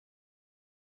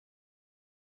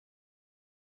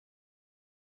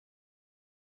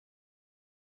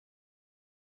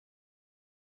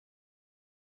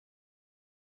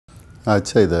I'd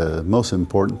say the most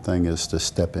important thing is to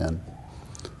step in.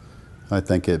 I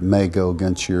think it may go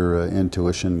against your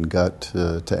intuition and gut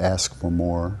to ask for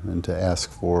more and to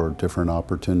ask for different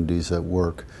opportunities at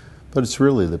work. But it's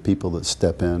really the people that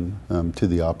step in to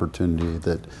the opportunity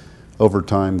that over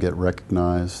time get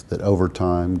recognized, that over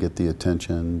time get the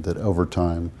attention, that over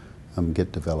time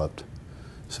get developed.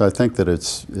 So I think that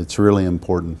it's really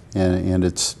important, and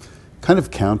it's kind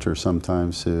of counter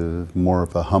sometimes to more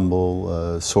of a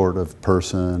humble sort of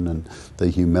person and the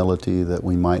humility that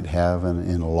we might have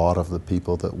in a lot of the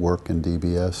people that work in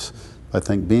DBS. I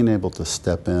think being able to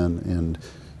step in and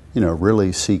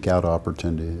really seek out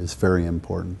opportunity is very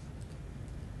important.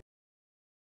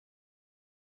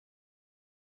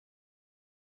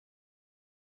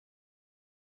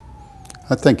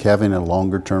 I think having a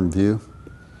longer term view,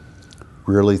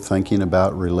 really thinking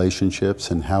about relationships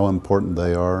and how important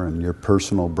they are and your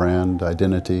personal brand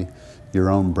identity, your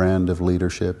own brand of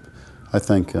leadership. I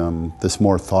think this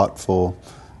more thoughtful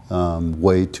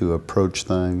way to approach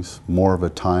things, more of a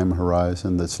time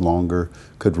horizon that's longer,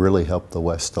 could really help the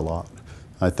West a lot.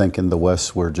 I think in the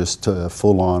West we're just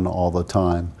full on all the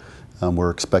time.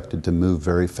 We're expected to move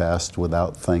very fast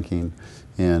without thinking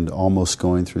and almost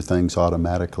going through things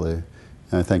automatically.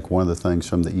 And I think one of the things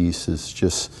from the East is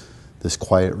just this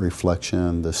quiet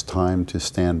reflection, this time to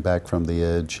stand back from the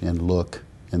edge and look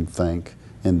and think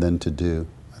and then to do.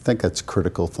 I think that's a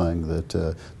critical thing that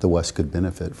the West could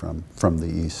benefit from the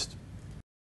East.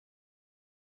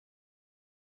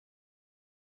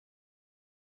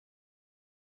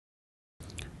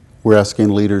 We're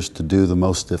asking leaders to do the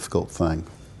most difficult thing,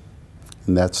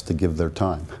 and that's to give their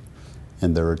time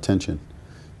and their attention.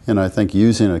 And I think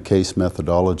using a case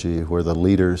methodology where the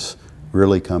leaders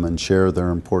really come and share their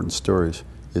important stories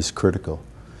is critical.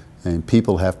 And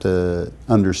people have to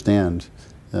understand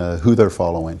who they're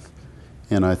following.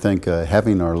 And I think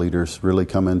having our leaders really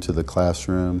come into the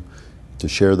classroom to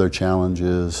share their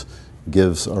challenges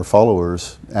gives our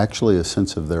followers actually a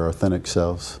sense of their authentic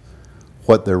selves,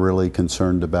 what they're really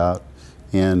concerned about,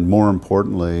 and more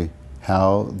importantly,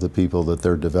 how the people that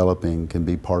they're developing can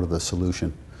be part of the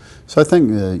solution. So I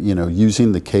think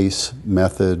using the case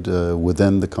method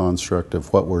within the construct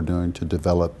of what we're doing to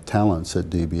develop talents at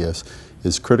DBS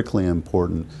is critically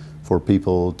important for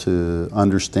people to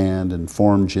understand and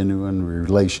form genuine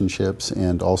relationships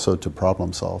and also to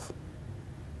problem solve.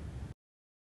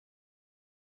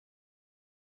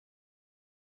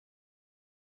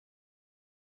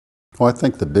 Well, I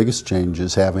think the biggest change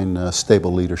is having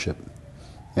stable leadership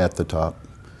at the top.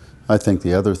 I think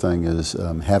the other thing is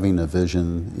having a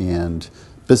vision and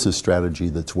business strategy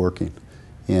that's working.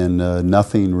 And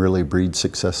nothing really breeds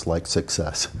success like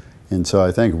success. And so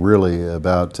I think really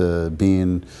about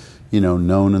being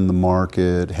known in the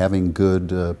market, having good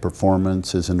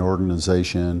performance as an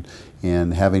organization,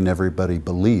 and having everybody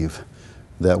believe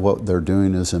that what they're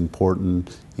doing is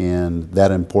important and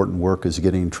that important work is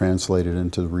getting translated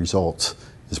into the results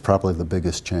is probably the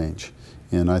biggest change.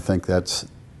 And I think that's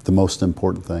the most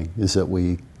important thing, is that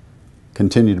we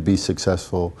continue to be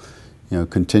successful,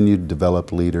 continue to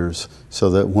develop leaders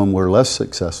so that when we're less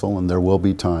successful, and there will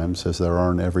be times, as there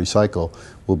are in every cycle,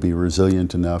 we'll be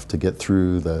resilient enough to get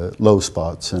through the low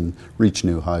spots and reach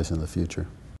new highs in the future.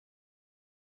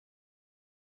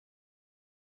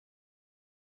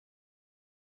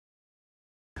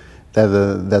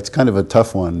 That's kind of a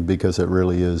tough one because it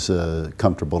really is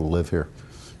comfortable to live here.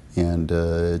 And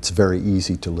it's very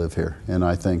easy to live here. And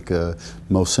I think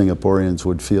most Singaporeans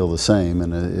would feel the same,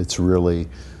 and it's really,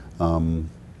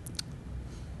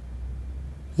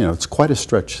 it's quite a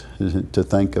stretch to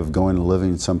think of going and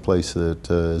living someplace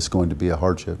that is going to be a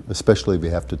hardship, especially if you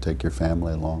have to take your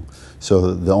family along.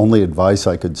 So the only advice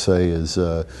I could say is,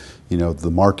 the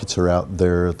markets are out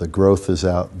there, the growth is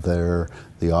out there,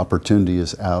 the opportunity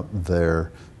is out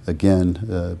there.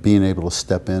 Again, being able to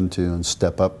step into and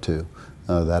step up to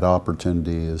that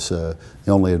opportunity is the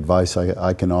only advice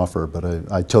I can offer, but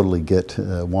I totally get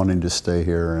wanting to stay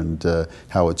here and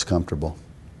how it's comfortable.